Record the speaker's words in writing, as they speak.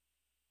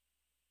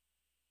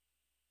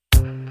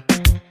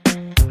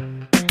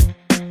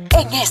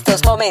En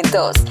estos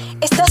momentos,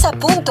 estás a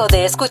punto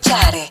de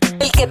escuchar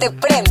el que te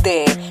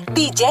prende,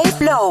 DJ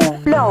Flow.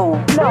 El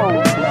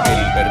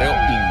perreo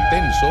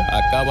intenso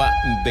acaba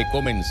de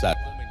comenzar.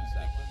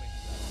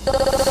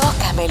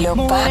 Tócamelo,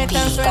 mujeres papi,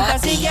 tan sueltas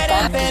papi, si quieren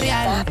papi,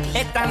 perrear, papi.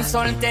 están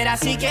solteras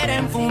si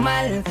quieren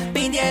fumar.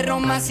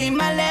 Pidieron más y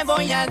más le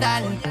voy a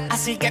dar,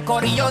 así que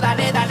corillo,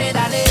 dale.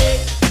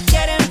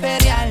 Quieren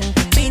perrear,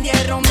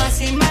 pidieron más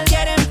y más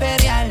quieren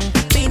perrear.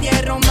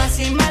 Pidieron más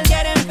y más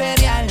quieren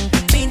perrear.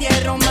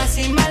 Pidieron más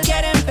y más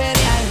quieren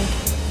perrear.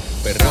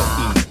 Perreo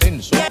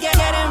intenso.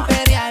 Quieren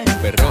perrear.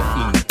 Perreo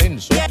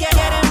intenso.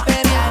 Quieren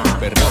perrear.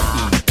 Perreo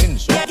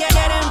intenso.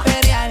 Quieren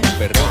perrear.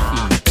 Perreo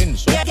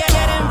intenso.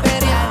 Quieren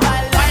perrear.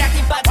 Vaya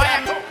aquí pa'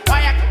 atrás.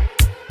 Vaya aquí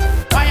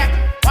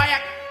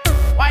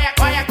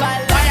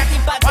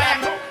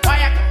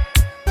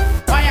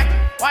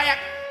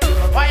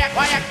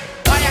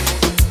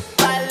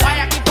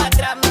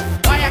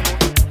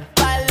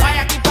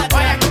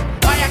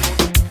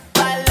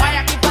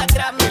pa'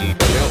 atrás. El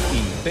perreo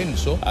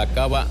intenso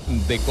acaba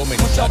de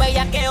comenzar. Mucho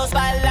bellaqueos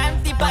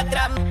pa'lante y pa'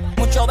 atrás.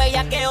 Mucho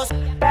bellaqueos.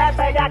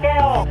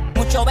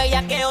 Mucho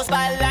bellaqueos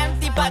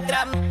pa'lante y pa'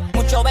 atrás.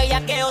 Mucho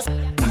bellaqueos.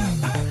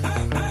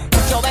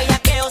 Mucho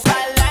bellaqueos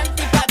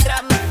pa'lante y pa'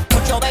 atrás.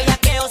 Mucho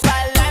bellaqueos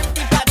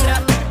pa'lante y pa'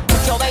 atrás.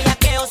 Mucho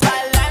bellaqueos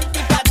pa'lante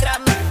y pa' atrás.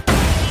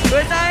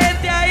 Toda esa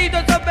gente ahí,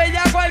 todos esos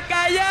bellacos al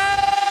callar.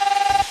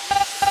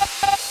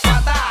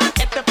 Mata,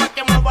 este es pa'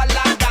 que mueva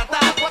la gata.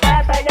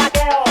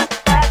 Bellaqueo.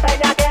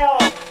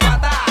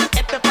 Mata,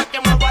 este es pa' que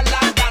mueva la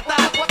gata.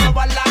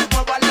 Mueva la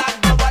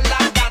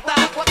gata.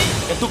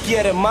 ¿Qué tú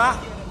quieres más?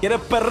 ¿Quieres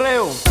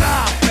perreo?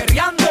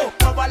 Perreando.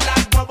 Mueva la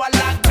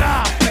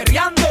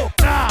perreando.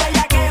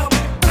 Bellaqueo.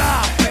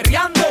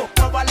 Perreando.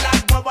 Mueva la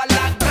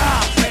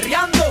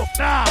perreando.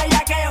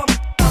 Bellaqueo.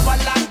 Mueva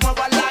la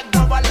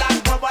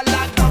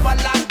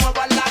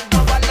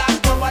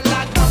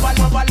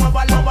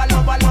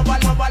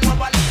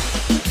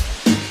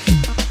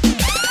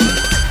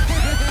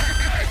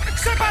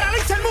Se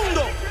paraliza el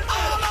mundo.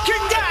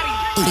 King Daddy.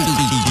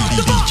 DJ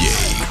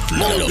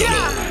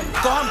Flow.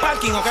 Cojan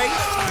parking, ¿ok?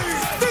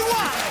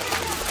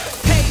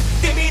 Hey,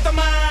 te invito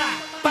más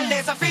pa'l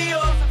desafío.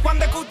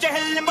 Cuando escuches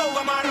el dembow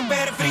vamos a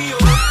romper el frío.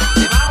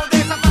 Debajo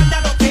de esa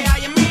falda lo que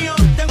hay es mío.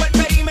 Tengo el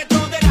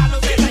perímetro de la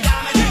loseta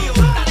ya medido.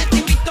 Dale, te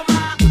invito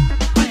más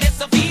pa'l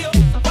desafío.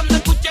 Cuando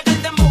escuches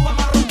el dembow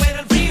vamos a romper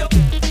el frío.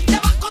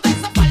 Debajo de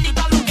esa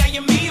faldita lo que hay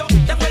es mío.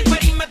 Tengo el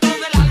perímetro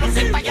de la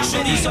loseta ya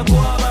medido.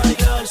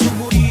 Bailar su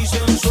booty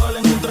sensual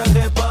en un traje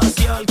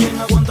espacial. ¿Quién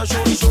aguanta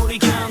shorty?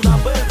 ¿Quién anda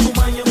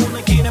perfumada en una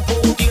esquina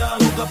putia?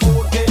 Loca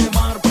por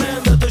quemar,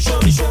 préndete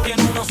shorty.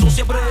 Tiene una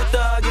sucia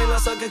preta que la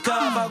saque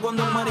escapa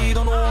cuando el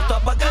marido no está.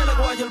 Pa' que le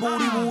guaye el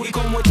booty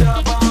como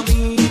está pa'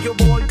 mí. Yo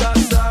por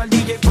casar,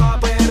 DJ pa'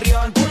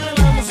 perrear. Ponle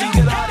la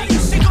música, daddy.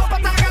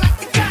 Psicópata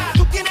galáctica,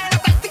 tú tienes la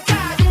táctica.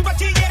 Yo un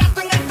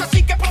bachillerato en esto,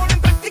 así que pon en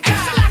práctica.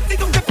 Esa la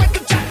actitud después de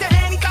echarte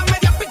génica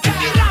media pica.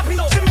 Y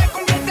rápido se me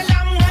convierte en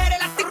la mujer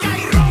elástica.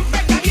 Y rompe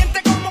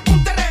caliente como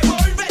punta de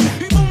revólver.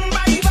 Y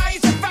bumba y va y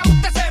se fa,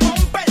 usted se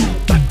rompe.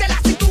 Parte la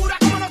cintura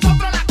como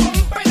nosotros la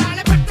compa.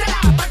 Dale,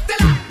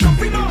 pártela, nos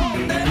fuimos.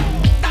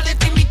 Dale,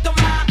 te invito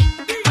más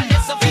pa'l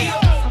desafío.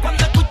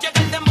 Cuando escuches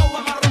el dembow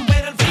vamos a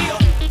romper el frío.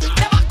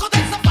 Debajo de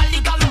esa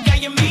faldita lo que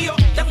hay es mío.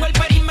 Tengo el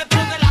perímetro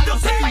de la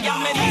loseta ya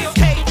medido.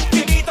 Hey, te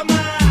invito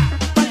más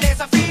pa'l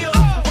desafío.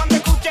 Cuando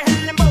escuches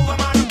el dembow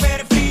vamos a romper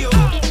el frío.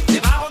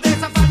 Debajo de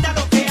esa falda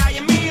lo que hay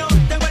es mío.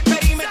 Tengo el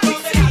perímetro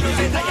de la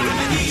loseta ya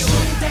medido.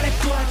 Soy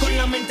intelectual con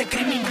la mente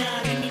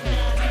criminal.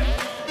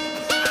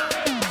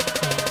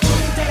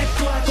 Soy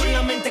intelectual con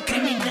la mente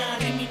criminal.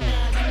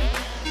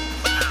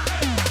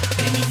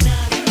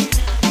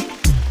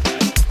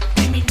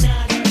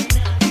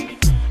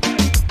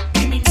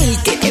 El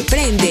que te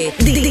prende,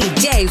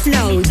 DJ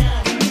Flow.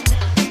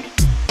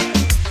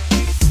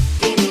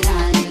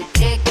 Criminal,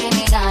 qué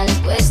criminal,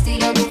 tu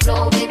estilo, tu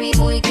flow, baby,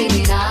 muy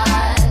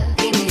criminal.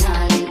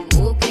 Criminal,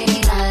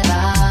 criminal,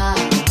 ah.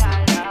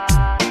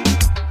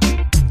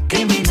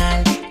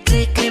 Criminal,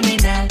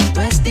 criminal,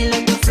 tu estilo,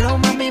 tu flow,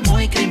 mami,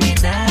 muy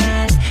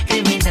criminal.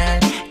 Criminal,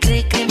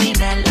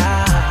 criminal,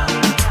 ah.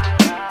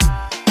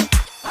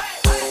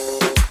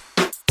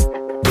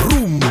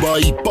 Rumba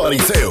y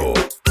pariseo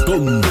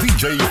con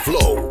DJ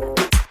Flow.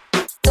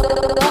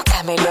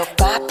 Tócamelo,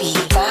 papi.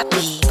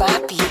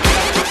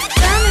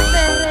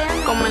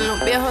 Como en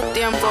los viejos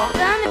tiempos,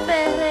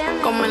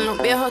 como en los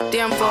viejos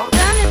tiempos,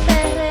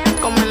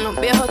 como en los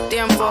viejos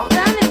tiempos,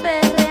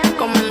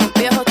 como en los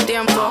viejos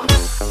tiempos.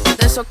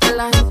 De eso que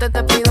la gente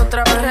te pide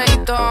otra vez,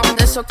 reguetón.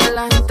 De eso que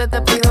la gente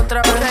te pide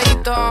otra vez,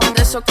 reguetón.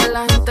 De eso que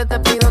la gente te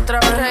pide otra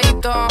vez,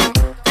 reguetón.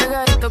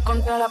 Pegadito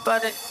contra la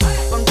pared,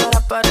 contra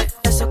la pared.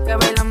 Eso que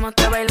bailamos,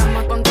 te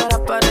bailamos contra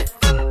la pared.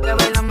 Que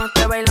bailamos,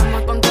 te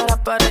bailamos contra la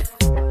pared.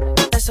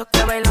 Eso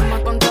que bailamos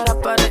contra la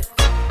pared.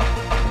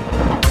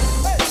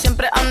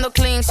 Siempre ando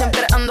clean,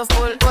 siempre ando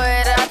full.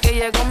 Fuera que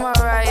llegó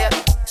Mariah.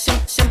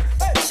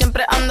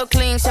 Siempre ando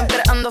clean,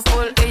 siempre ando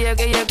full. Que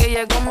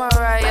llegó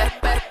Mariah.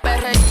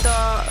 Perreito,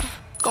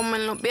 como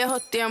en los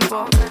viejos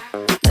tiempos.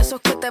 De esos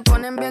que te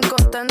ponen bien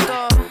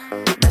contento,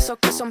 de esos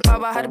que son pa'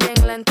 bajar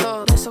bien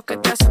lento, de esos que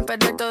te hacen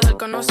perder todo el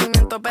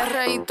conocimiento.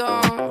 Perreíto,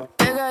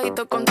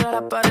 pegadito contra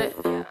la pared,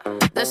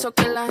 de esos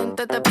que la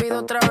gente te pide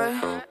otra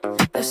vez,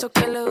 de esos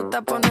que le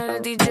gusta poner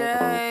el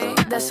DJ,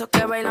 de esos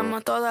que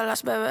bailamos todas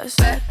las bebés.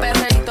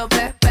 Perreíto,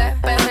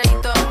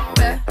 perreíto,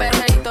 perreíto,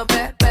 perreíto,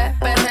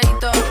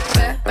 perreíto,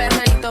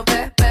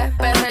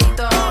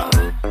 perreíto,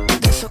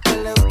 de esos que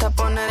le gusta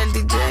poner el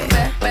DJ.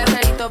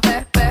 Perreíto,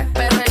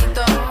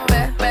 perreíto,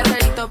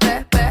 perreíto,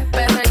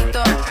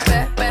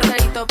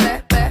 perreíto,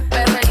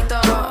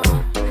 perreíto,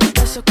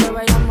 de esos que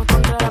bailamos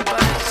contra la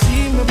pared.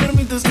 Si me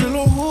permites, te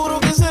lo juro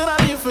que será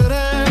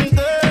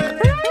diferente.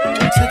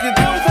 Sé que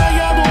te han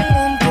fallado un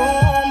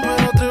montón,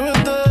 pero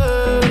atrévete.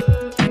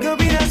 ¿Qué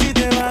opinas si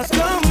te vas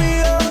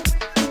conmigo?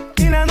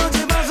 Y la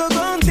noche paso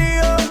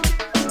contigo.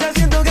 Ya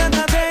siento que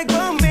hasta te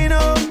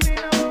combino.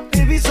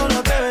 Baby, solo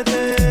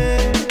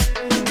atrévete.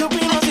 ¿Qué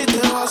opinas si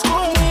te vas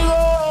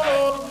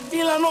conmigo?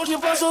 Y la noche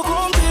paso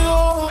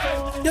contigo.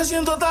 Ya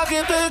siento hasta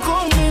que te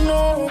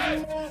combino.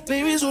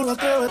 Baby, solo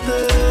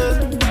atrévete.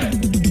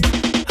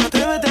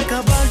 Atrévete a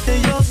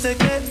escaparte, yo sé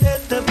que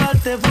te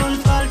parte por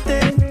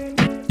parte.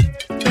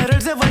 Pero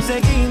él se fue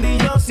seguindo y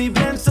yo sí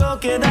pienso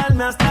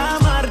quedarme hasta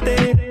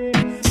amarte.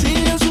 Si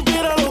él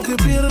supiera lo que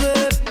pierde,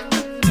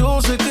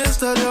 yo sé que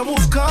estaría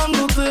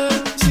buscándote.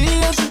 Si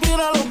él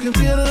supiera lo que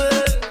pierde,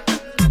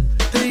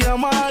 te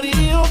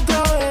llamaría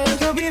otra vez.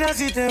 ¿Qué opinas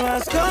si te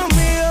vas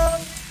conmigo?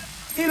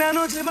 Y la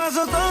noche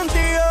paso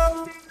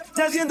contigo.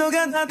 Ya siento que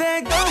hasta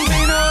te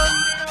combino.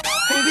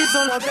 Baby,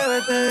 solo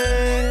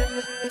atrévete.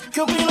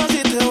 ¿Qué opinas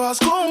si te vas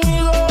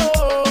conmigo?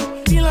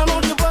 Y la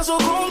noche paso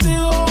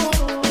contigo.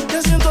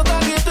 Ya siento hasta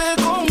que te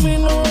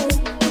combino.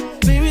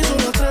 Baby,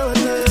 solo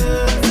atrévete.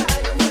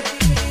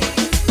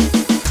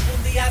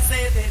 Un día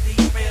sé de ti,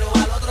 pero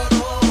al otro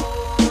no,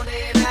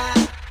 nena,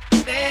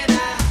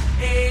 nena.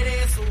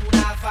 Eres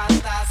una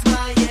fantasma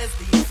y es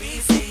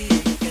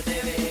difícil que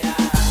te vea.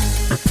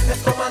 Es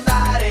como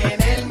andar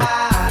en el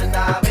mar,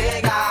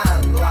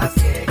 navegando a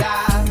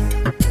ciegas.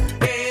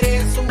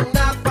 Eres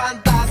una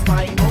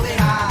fantasma y no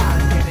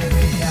dejas que te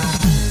vea.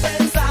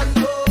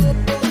 Pensando,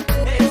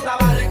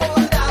 estaba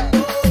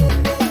recordando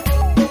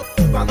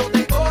cuando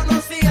te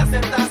conocí,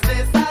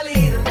 aceptaste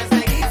salir, me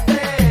seguiste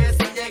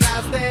y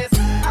llegaste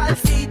al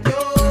sitio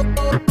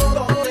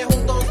donde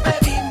juntos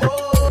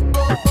bebimos.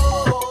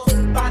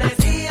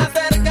 Parecía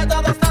ser que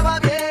todo estaba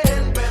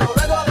bien, pero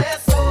luego de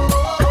eso,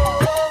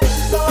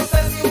 no sé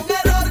si un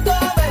error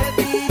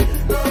cometí.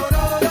 No,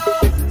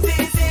 sí,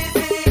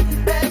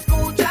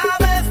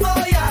 escúchame,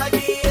 estoy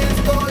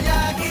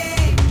aquí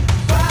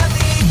para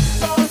ti.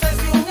 No sé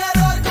si un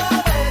error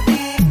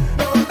cometí.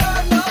 No,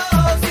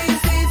 sí,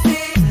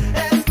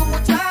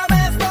 escúchame,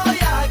 estoy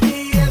aquí,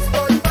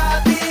 estoy para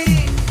ti.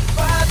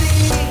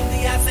 Un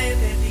día sé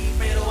de ti,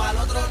 pero al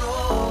otro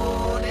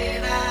no,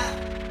 nena,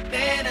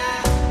 nena.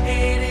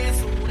 Eres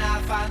una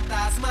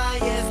fantasma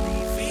y es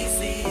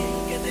difícil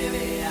que te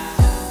vea.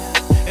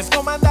 Es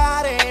como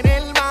andar en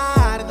el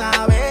mar,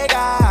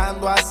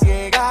 navegando a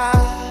ciegas.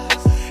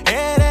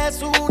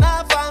 Eres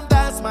una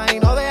fantasma y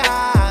no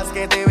dejas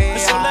que te vea.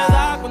 Es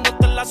soledad, cuando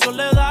está en la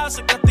soledad,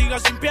 se castiga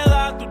sin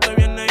piedad. Tú te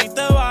vienes y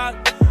te vas.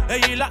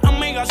 Ella y las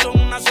amigas son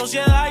una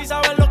sociedad y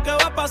saben lo que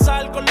va a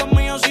pasar con los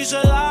míos si se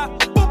da.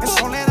 Es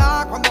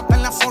soledad, cuando está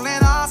en la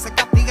soledad, se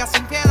castiga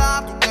sin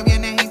piedad, tú te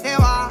vienes y te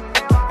vas.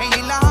 Ella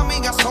y las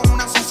amigas son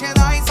una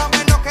sociedad y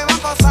saben lo que va a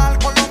pasar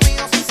con los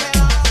míos si se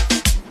da.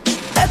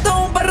 Esto es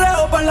un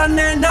perreo para las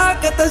nenas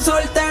que estén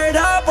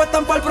solteras, pues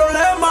están pa'l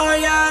problema,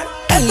 yeah.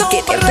 El Esto que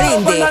es un te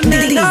perreo pa' las prende,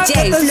 nenas DJ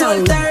que estén Flow.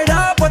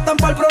 solteras, pues están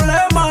pa'l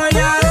problema,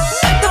 yeah.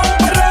 Esto es un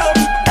perreo,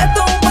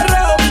 esto es un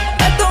perreo,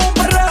 esto es un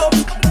perreo.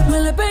 Me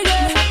le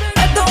pegué.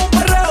 Esto es un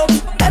perreo,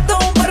 esto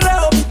es un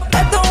perreo,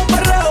 esto es un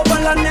perreo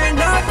para las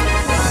nenas.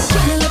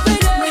 Me le pegué.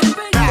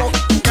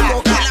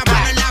 Con la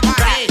mano en la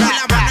pared, con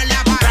la mano en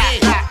la pared.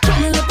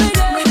 Me le pegué. Con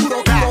la mano en la pared, con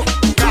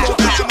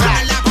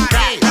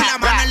la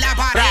mano en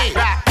la pared.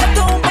 Esto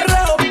es un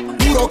perreo. Con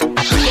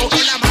la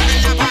mano en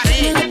la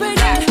pared. Me le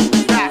pegué.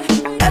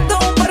 Esto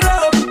es un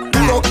perreo.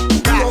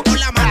 Con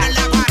la mano en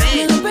la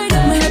pared.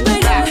 Me le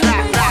pegué.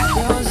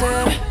 Yo sé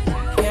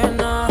que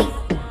no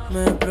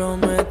me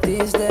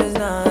prometiste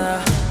nada.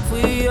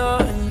 Fui yo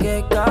el que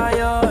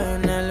cayó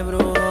en el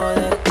brujo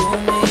de tu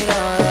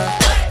mirada.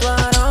 Tu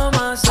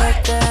aroma se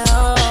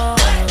quedó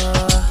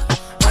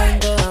en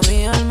toda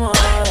mi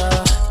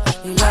almohada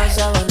y las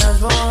sábanas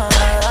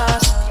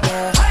mojadas.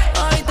 Yeah.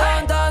 Hay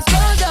tantas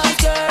cosas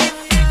que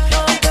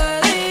no te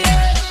dije.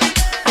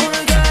 ¿Por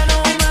qué no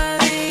me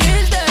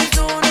dijiste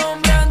tu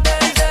nombre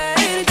antes de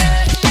irte?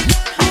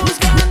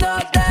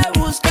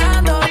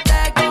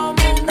 Buscándote como un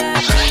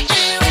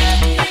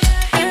detective,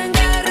 en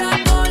guerra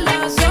con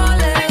la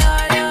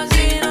soledad y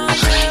así no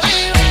se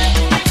vive.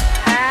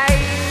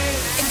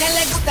 Ella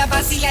le gusta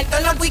vacilar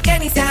todos los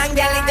weekends y se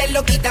janguea, la de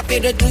loquita,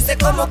 pero es dulce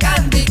como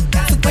candy.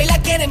 Su escuela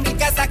quiere en mi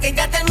casa que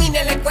ya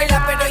termine la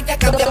escuela, pero ella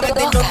cambia más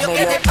de novio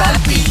que de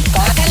papi.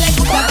 A ella le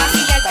gusta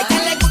vacilar, a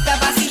ella le gusta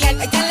vacilar,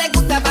 a ella le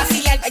gusta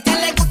vacilar, a ella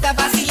le gusta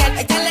vacilar.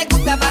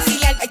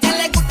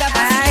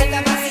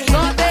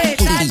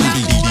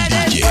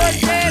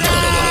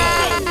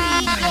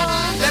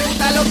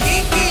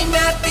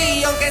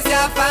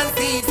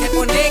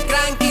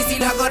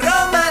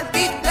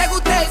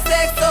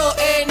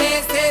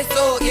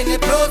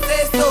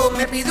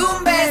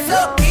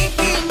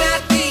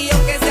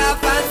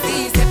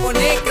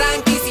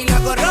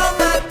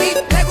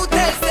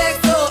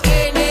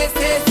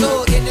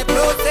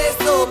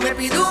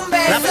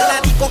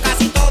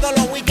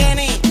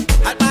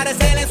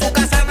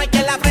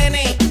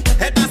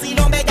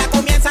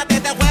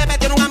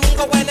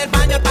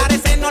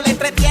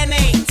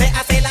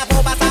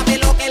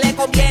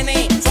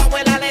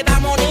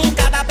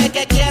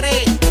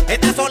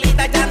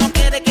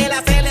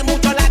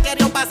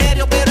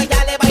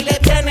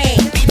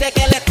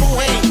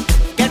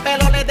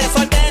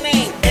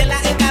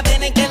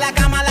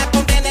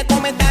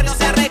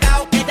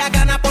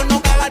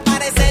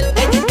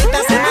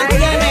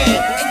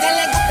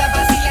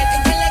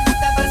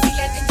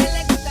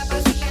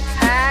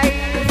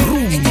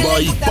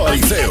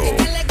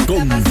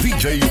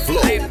 DJ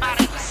Flow.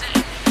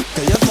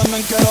 Que yo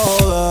también quiero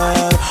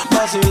joder,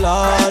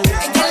 vacilar.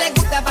 Ella le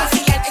gusta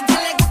vacilar, ella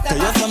le gusta Que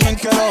yo también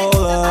quiero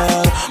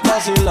joder,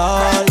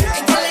 vacilar.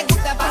 ella le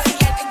gusta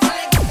vacilar, ella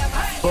le gusta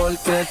vacilar.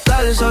 Porque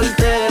estar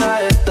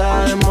soltera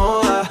está de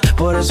moda,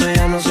 por eso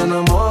ella no se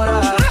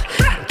enamora.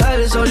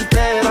 Estar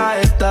soltera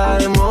está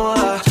de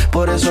moda,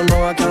 por eso no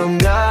va a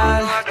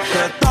cambiar.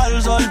 Que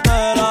estar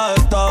soltera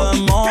está de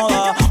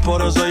moda,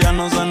 por eso ella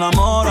no se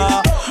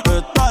enamora.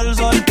 Estar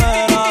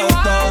soltera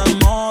está de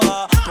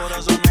moda, por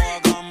eso no va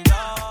a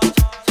cambiar.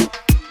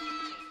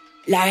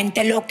 La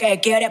gente lo que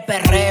quiere es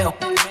perreo.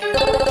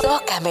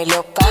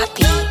 Tócamelo,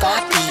 papi,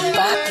 papi,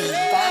 papi,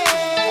 papi.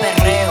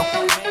 Perreo.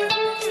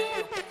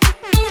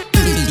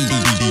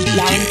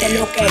 La gente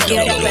lo que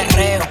quiere es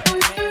perreo.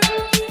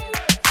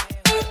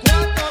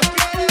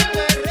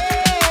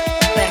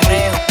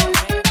 Perreo.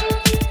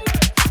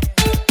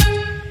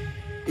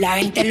 La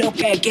gente lo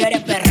que quiere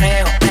es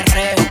perreo,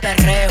 perreo,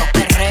 perreo,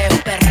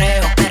 perreo,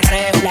 perreo,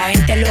 perreo. La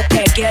gente lo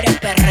que quiere es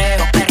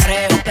perreo,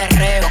 perreo,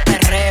 perreo,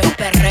 perreo,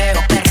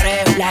 perreo,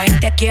 perreo. La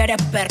gente quiere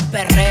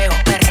perreo,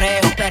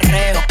 perreo,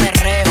 perreo,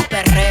 perreo,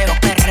 perreo,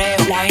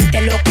 perreo. La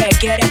gente lo que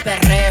quiere es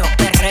perreo,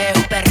 perreo,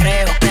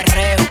 perreo,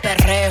 perreo,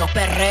 perreo,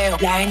 perreo.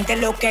 La gente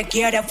lo que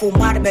quiere es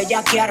fumar,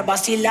 bellaquear,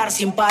 vacilar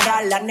sin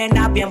parar. Las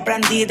nenas bien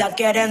prendidas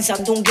quieren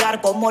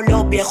sandunguear como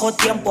los viejos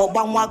tiempos.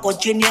 Vamos a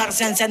cochinear,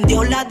 se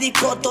encendió la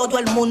disco, todo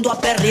el mundo a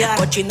perrear.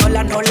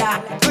 Cochinola,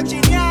 nola,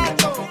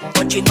 Cochineando,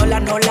 cochinola,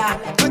 nola,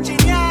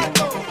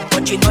 cochineando,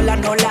 cochinola,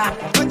 nola,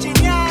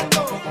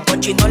 cochineando,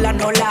 cochinola,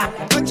 nola.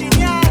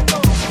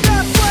 cochineando.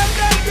 Después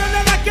del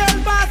viernes de aquel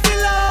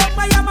vacilón,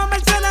 me llama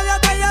mercenario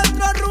que hay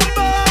otro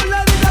rumbo. Le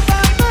dice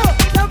vamos,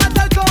 llámate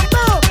al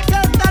combo, que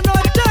esta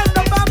noche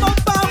nos vamos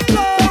pa' un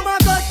flow. Vamos a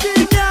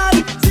cochinear,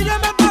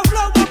 sígueme pa'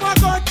 flow, vamos a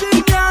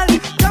cochinear.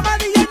 Llama a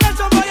DJ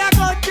Nelson, voy a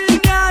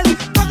cochinear.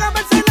 Toca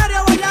mercenario,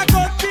 voy a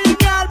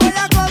cochinear, voy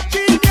a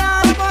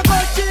cochinear. Vamos a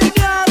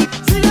cochinear,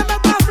 sígueme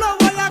pa' flow,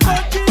 voy a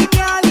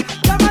cochinear.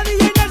 Llama a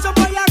DJ Nelson,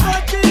 voy a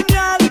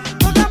cochinear.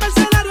 Toca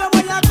mercenario,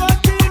 voy a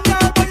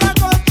cochinear, voy a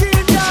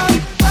cochinear.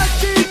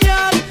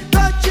 Cochinear,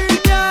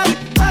 cochinear,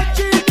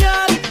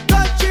 cochinear,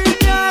 cochinear,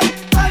 cochinear,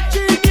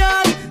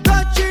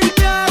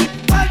 cochinear,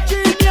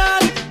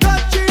 cochinear,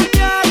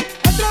 cochinear.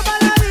 Entro pa'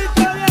 la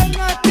disco bien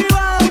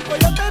activado,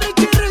 Coyote,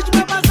 Ricky Rich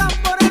me pasan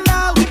por el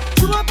lado.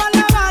 Subo pa'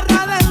 la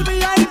barra del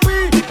VIP,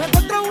 me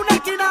encuentro en una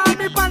esquina a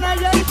mi pana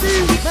JC.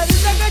 Me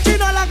dice que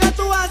chino la que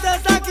tú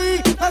haces aquí,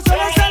 me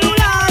suena el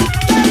celular,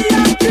 estoy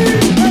aquí.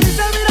 Me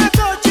dice mira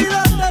Cochi,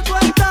 ¿dónde tú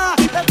estás?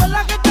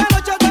 Recuerda que esta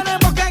noche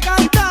tenemos que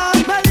cantar.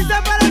 Me dice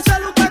para el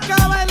celu que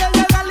acaba de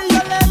llegar y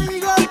yo le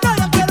digo no,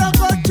 yo quiero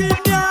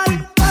cochinear.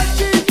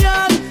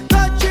 Cochinear,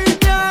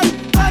 cochinear,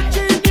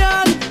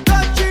 cochinear,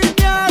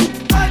 cochinear,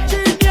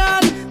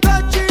 cochinear,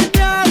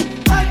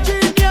 cochinear,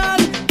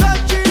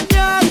 cochinear,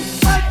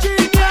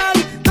 cochinear,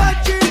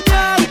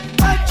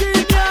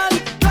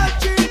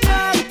 cochinear, cochinear,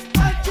 cochinear,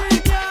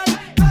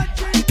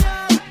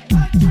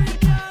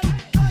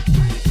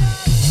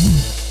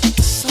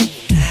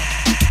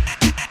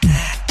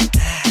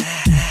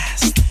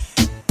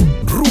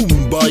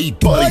 Rumba y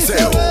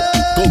pariseo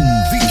con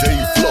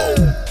DJ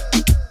Flow.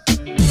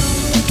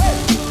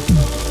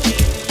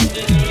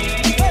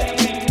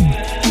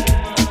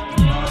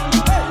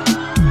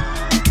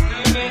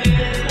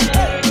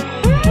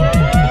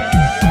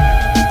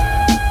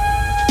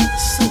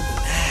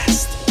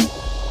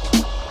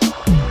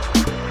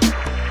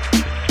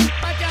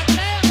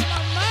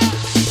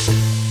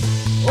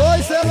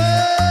 Hoy se ve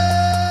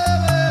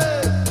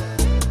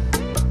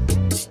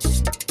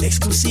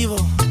Exclusivo.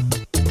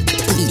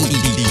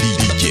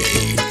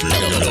 DJ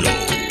Flow.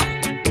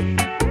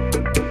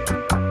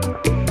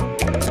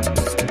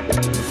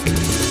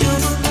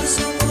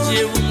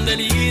 Llevo un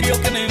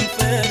delirio que me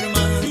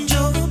enferma.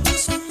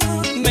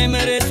 Me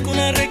merezco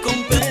una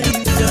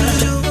recompensa.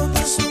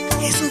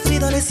 He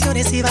sufrido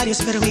lesiones y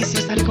varios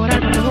perjuicios al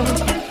corazón.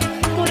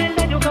 Por el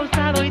daño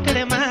causado y te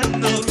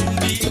demando.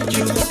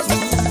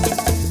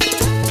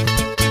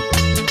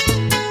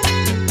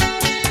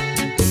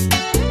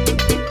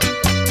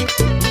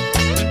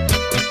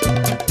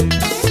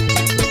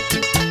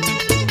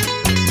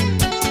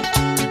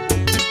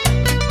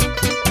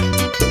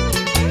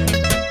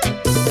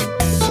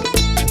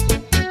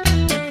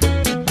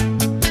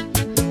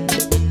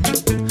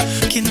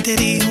 ¿Quién te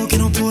dijo que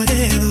no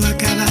puedo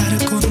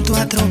acabar con tu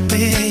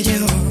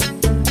atropello?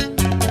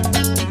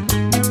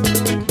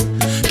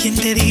 ¿Quién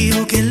te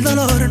dijo que el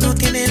dolor no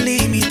tiene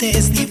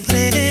límites ni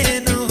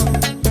freno?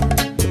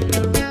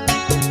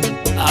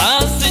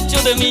 Has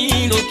hecho de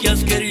mí lo que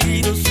has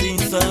querido sin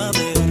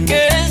saber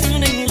que es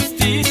una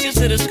injusticia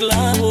ser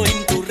esclavo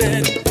en tu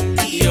red.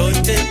 Y hoy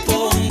te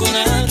pongo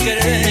una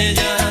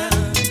querella,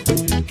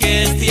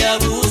 que este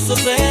abuso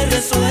se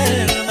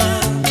resuelva.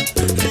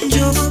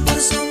 Yo por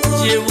su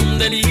amor, Llevo un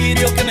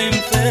delirio que me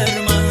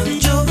enferma.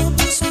 yo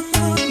por su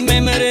amor,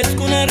 Me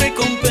merezco una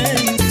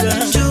recompensa.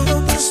 yo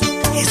por su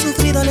amor. He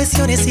sufrido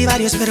lesiones y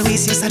varios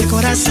perjuicios al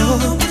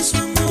corazón.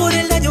 Por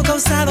el daño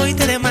causado y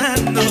te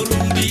demando. Por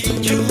un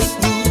billo.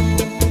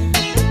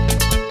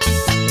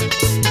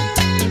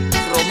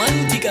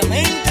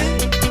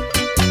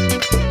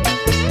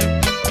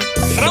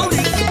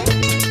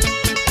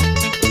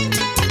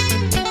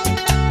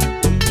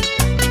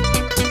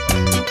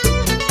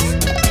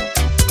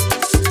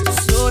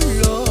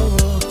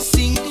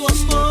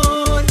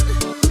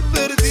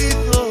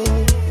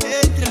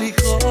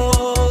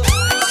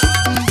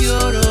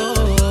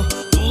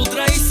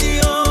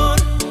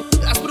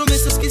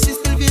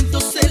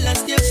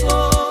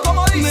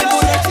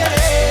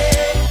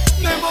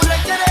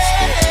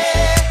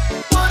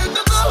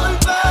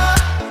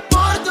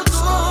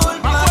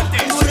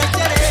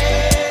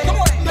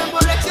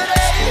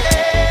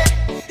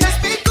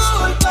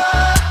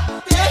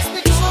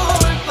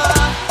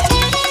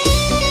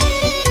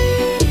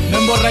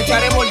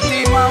 emborracharé por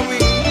ti, mami.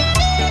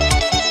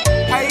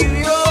 Ay,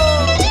 Dios.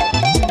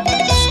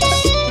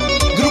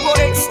 Grupo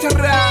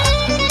Extra.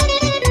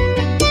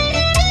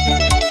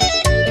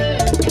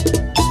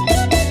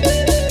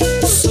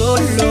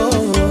 Solo,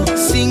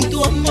 sin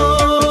tu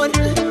amor,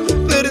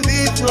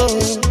 perdido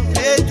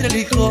entre el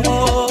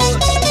licor.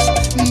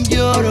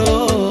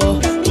 Lloro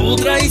tu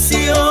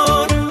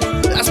traición,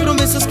 las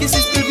promesas que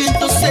hiciste el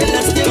viento se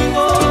las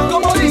llevó.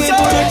 ¿Cómo dice?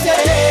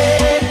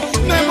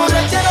 Me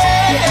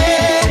emborracharé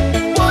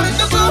por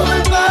tu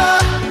culpa,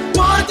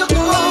 por tu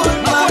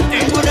culpa. Me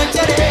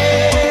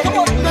emborracharé,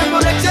 me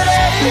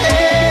emborracharé.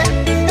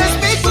 Es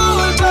mi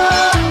culpa,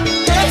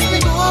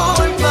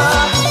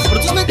 por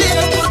tus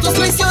mentiras, por tus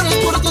traiciones,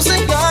 por tus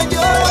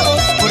engaños,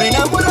 por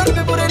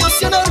enamorarme, por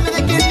ilusionarme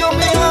de quien no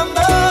me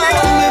ama.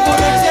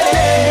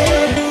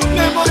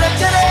 Me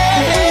emborracharé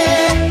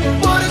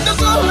por tu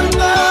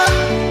culpa,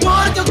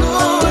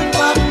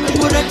 me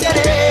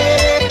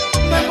emborracharé,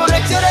 me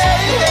emborracharé.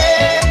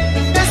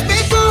 Es mi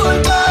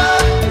culpa,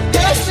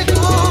 es mi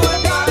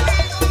culpa.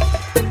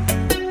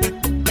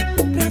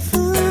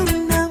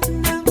 Profundo,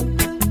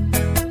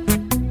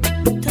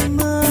 tu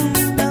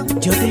mundo.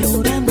 Yo te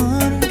juro,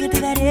 amor, que te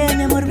daré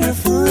mi amor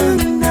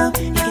profundo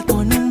y que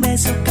con un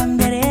beso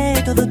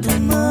cambiaré todo tu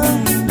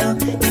mundo.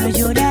 Ya no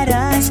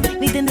llorarás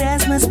ni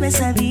tendrás más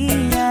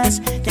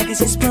pesadillas, ya que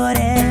si es por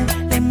él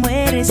te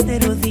mueres de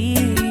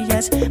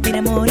rodillas.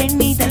 Mira,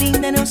 morenita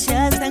linda, no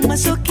seas tan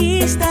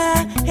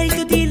masoquista. Él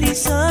te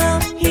utilizó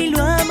y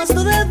lo amas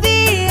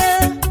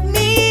todavía.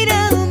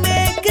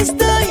 Mírame que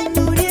estoy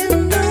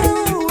muriendo,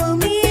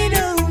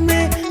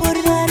 mírame por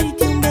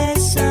darte un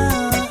beso.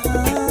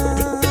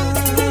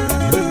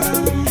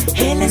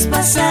 Él es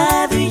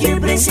pasado y yo el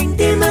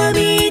presente,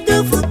 mami,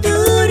 tu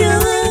futuro,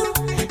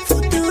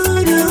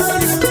 futuro.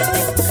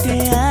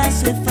 Te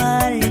hace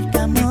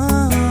falta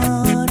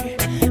amor,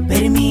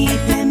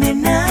 permíteme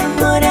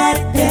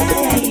enamorarte.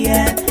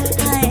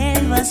 A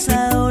él vas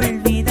a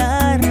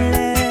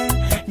olvidarle,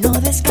 no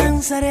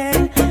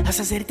descansaré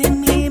hasta hacerte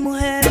mi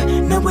mujer.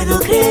 No puedo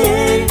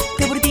creer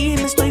que por ti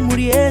me estoy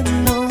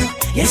muriendo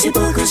y hace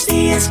pocos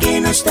días que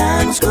nos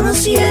estamos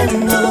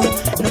conociendo.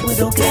 No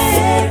puedo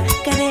creer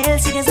que de él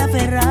sigues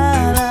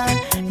aferrada.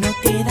 No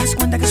te das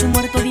cuenta que es un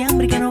muerto de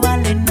hambre y que no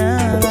vale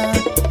nada.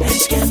 I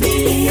just can't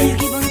believe you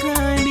keep on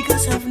crying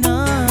because of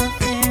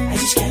nothing. I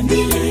just can't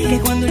believe que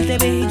cuando él te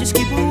ve you just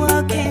keep on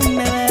walking,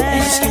 baby.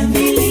 I just can't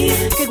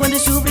believe que cuando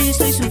sufre yo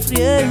estoy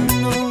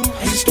sufriendo.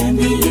 I just can't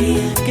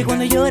believe que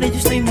cuando llore yo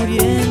estoy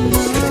muriendo.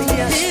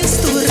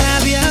 Es tu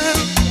rabia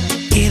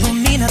que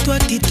domina tu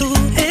actitud,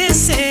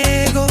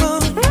 ese ego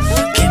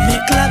que me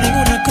clava en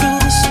una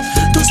cruz.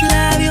 Tus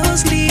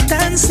labios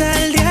gritan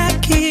sal de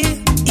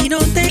aquí y no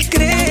te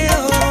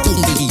creo.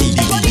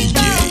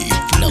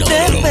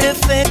 De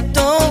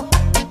perfecto,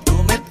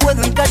 no me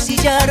puedo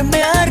encasillar,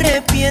 me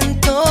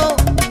arrepiento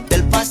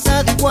del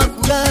pasado y voy a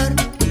jurar.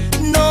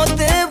 No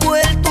te he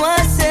vuelto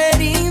a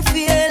ser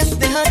infiel,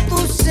 deja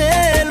tus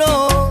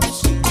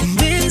celos.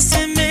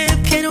 Convénceme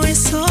que no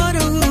es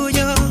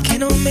orgullo, que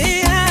no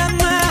me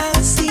amas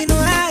si no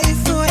hay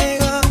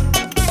fuego.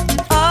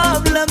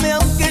 Háblame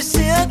aunque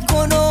sea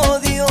con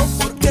odio,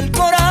 porque el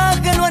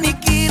coraje lo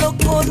aniquilo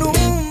con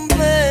un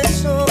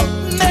beso.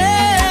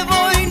 Me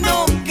voy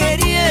no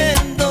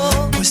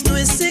queriendo, pues no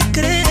es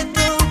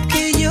secreto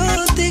que yo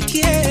te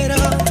quiero.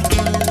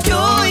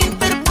 yo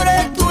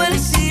interpreto el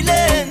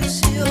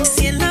silencio.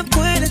 Si en la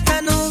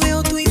puerta no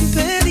veo tu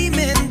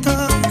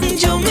impedimento,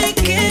 yo me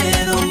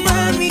quedo,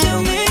 mami,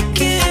 yo me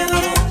quedo.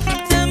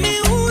 Dame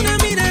una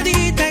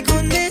miradita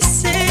con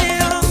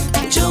deseo.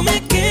 Yo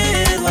me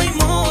quedo, ay,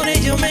 more,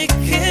 yo me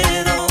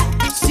quedo.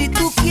 Si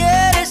tú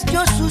quieres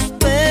yo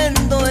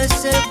suspendo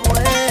ese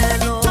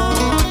vuelo.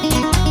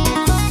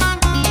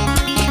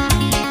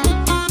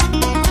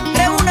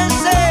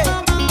 Reúnanse.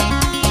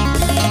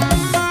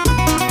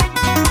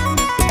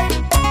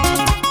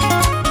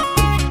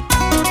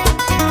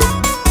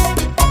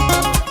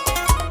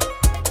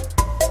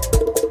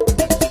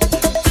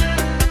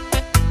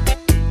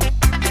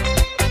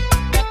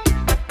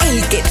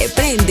 El que te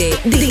prende,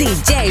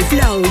 DJ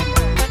Flow.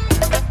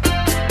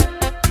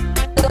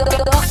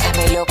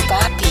 Tócamelo,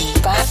 papi,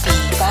 papi,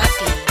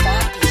 papi,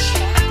 papi.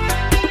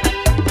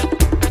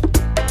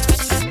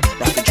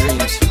 Rocket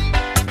Dreams.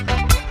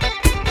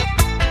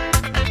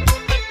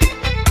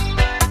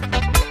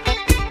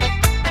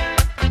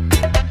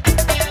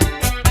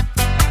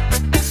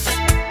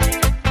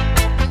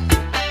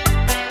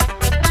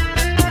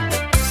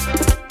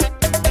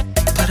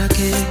 ¿Para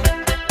qué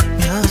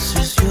me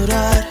haces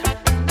llorar?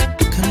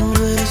 Que no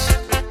ves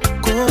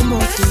cómo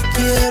te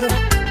quiero.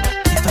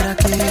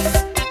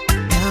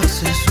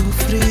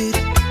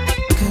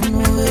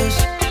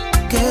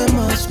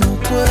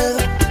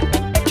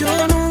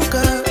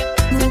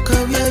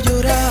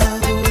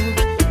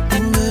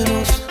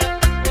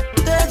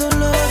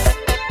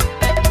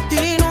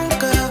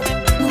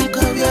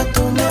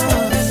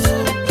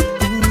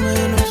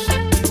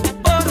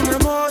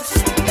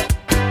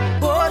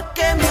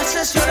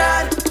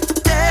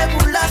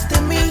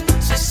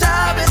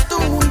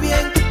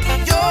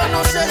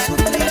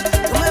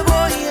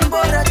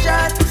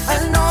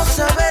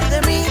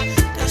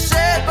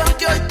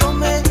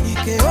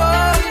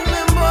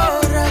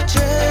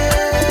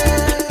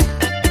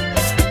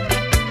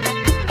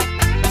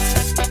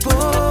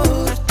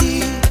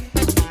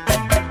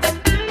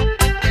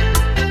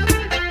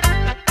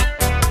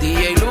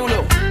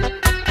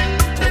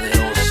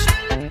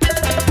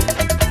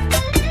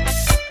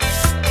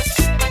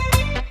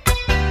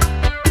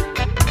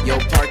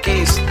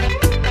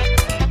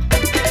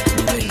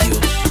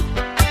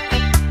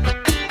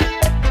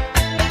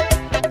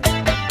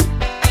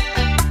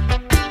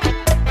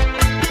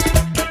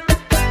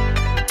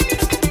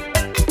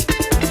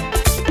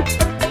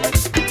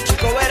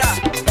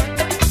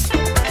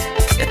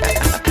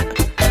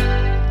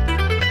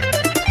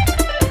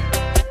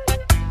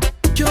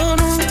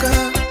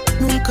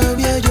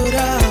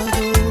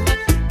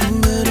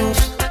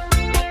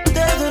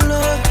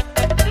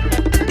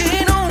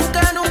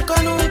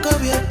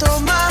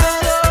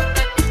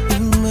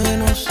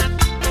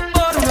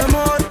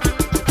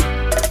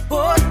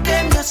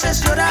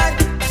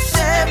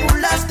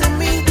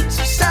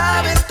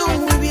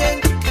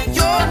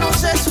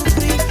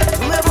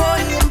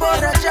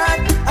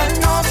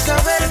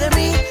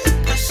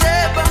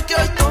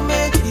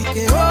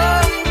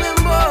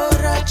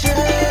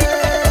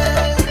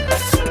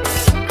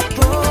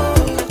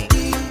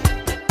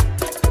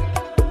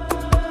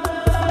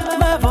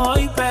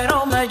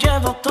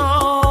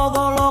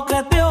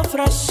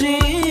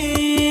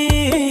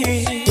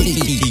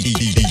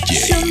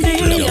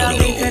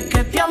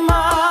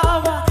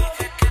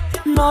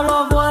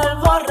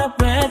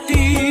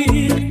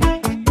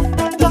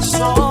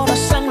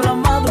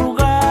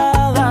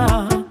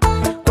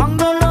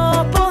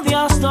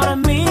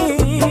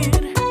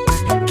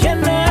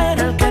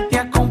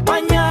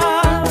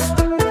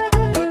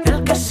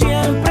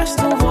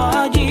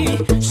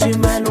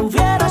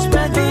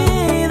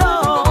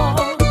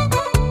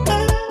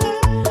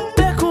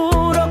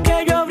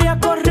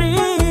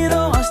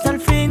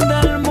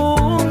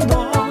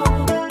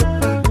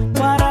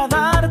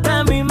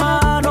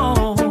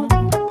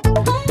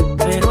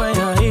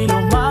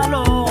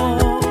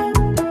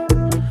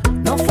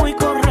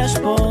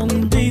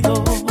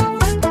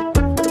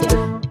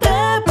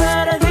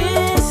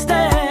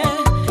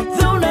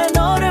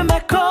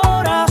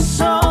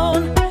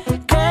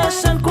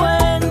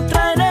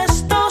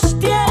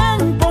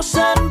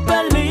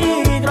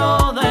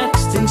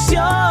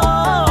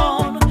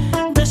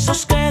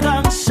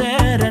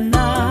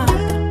 serenar,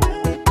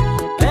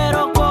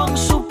 pero con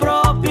su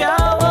propia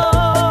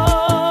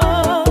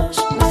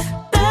voz.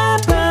 Te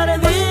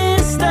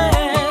perdiste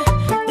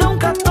de un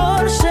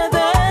 14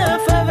 de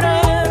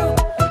febrero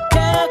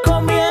que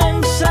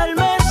comienza el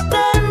mes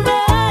de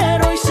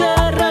enero y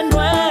se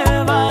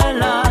renueva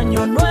el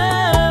año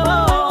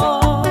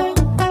nuevo.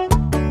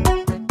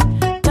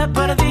 Te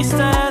perdiste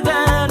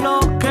de lo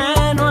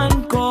que no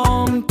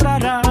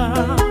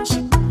encontrarás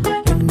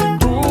en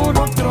ningún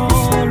otro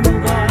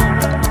lugar.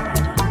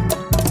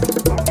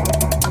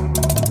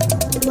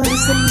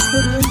 Parece el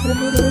misterio entre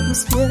medio de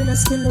tus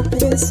piernas que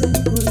enloquece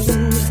mi cordura.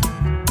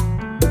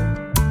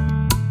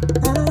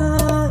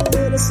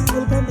 Eres un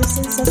volcán de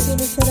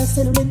sensaciones, cada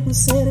célula en tu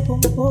ser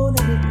compone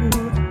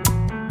locura.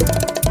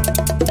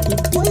 Y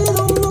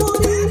puedo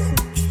morir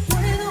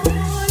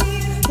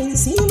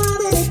encima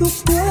de tu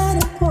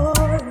cuerpo,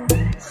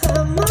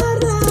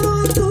 amarrado a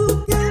tu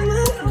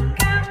cama,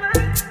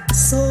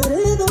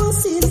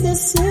 sobredosis de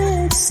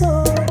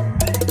sexo.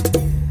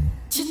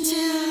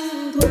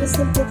 Tú eres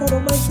el pecado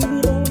más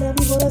divino, una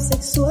víbora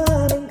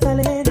sexual en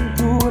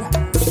calentura.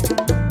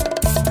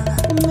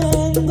 Me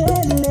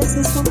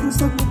embeleces con tus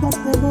técnicas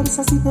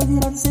perversas y te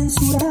dieran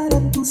censurar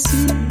en tu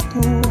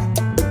cintura.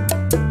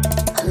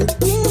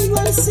 Ardiendo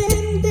al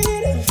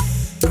sentir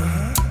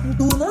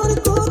tu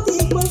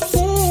narcótico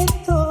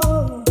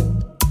efecto,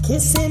 que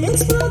se me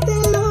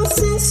exploten los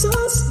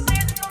sesos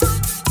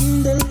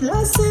del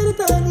placer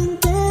tan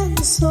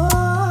intenso.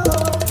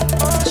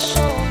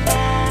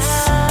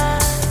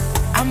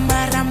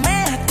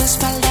 Amárrame a tu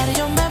espalda,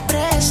 yo me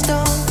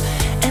presto.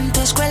 En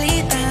tu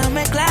escuelita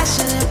dame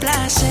clase de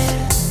placer.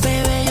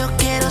 Bebé, yo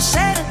quiero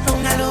ser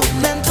un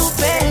alumno en tu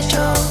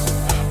pecho.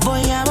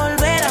 Voy a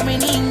volver a mi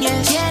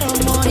niñez. Quiero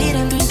morir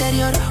en tu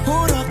interior.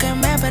 Juro que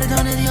me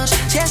perdone Dios.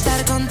 Si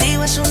estar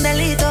contigo es un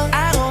delito,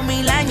 hago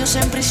 1000 años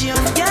en prisión.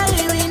 Ya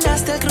le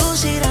brindaste el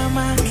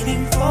crucigrama, mi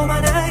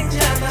ninfómana en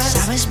llamas.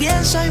 Sabes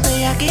bien, soy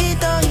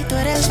bellaquito y tú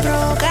eres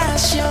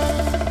provocación.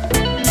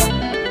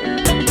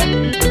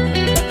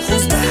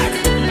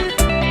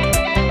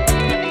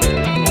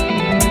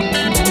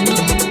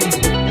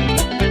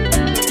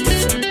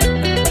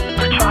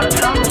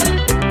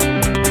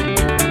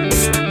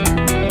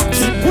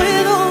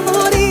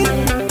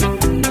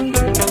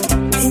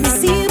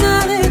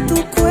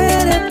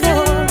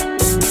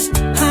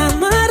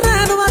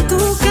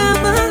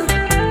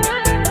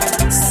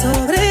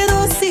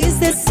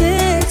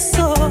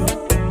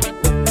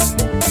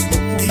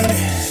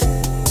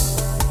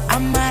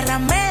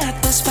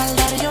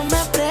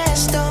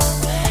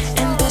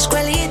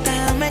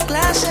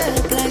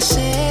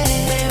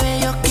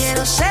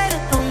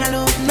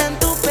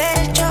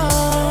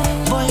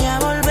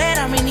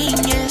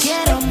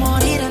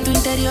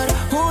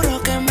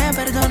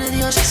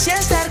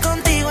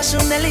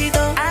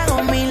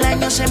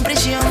 En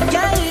prisión,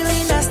 ya le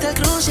brindaste el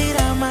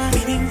crucigrama,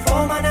 mi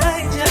ninfómana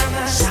en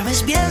llamas.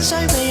 Sabes bien,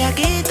 soy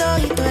bellaquito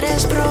y tú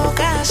eres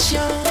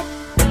provocación.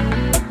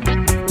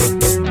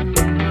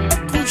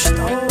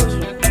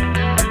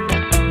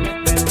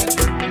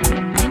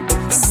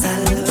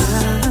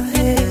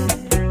 Salvaje,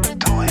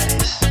 tú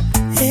eres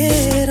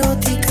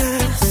erótica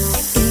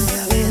y mi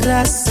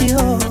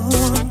aberración.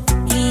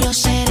 Y yo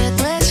seré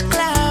tu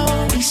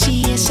esclavo y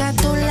sigues a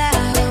tu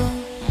lado.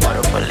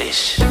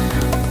 Monopolish.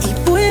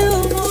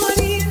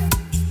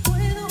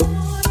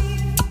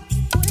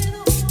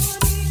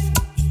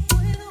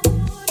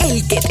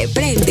 El que te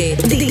prende,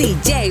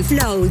 DJ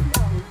Flow.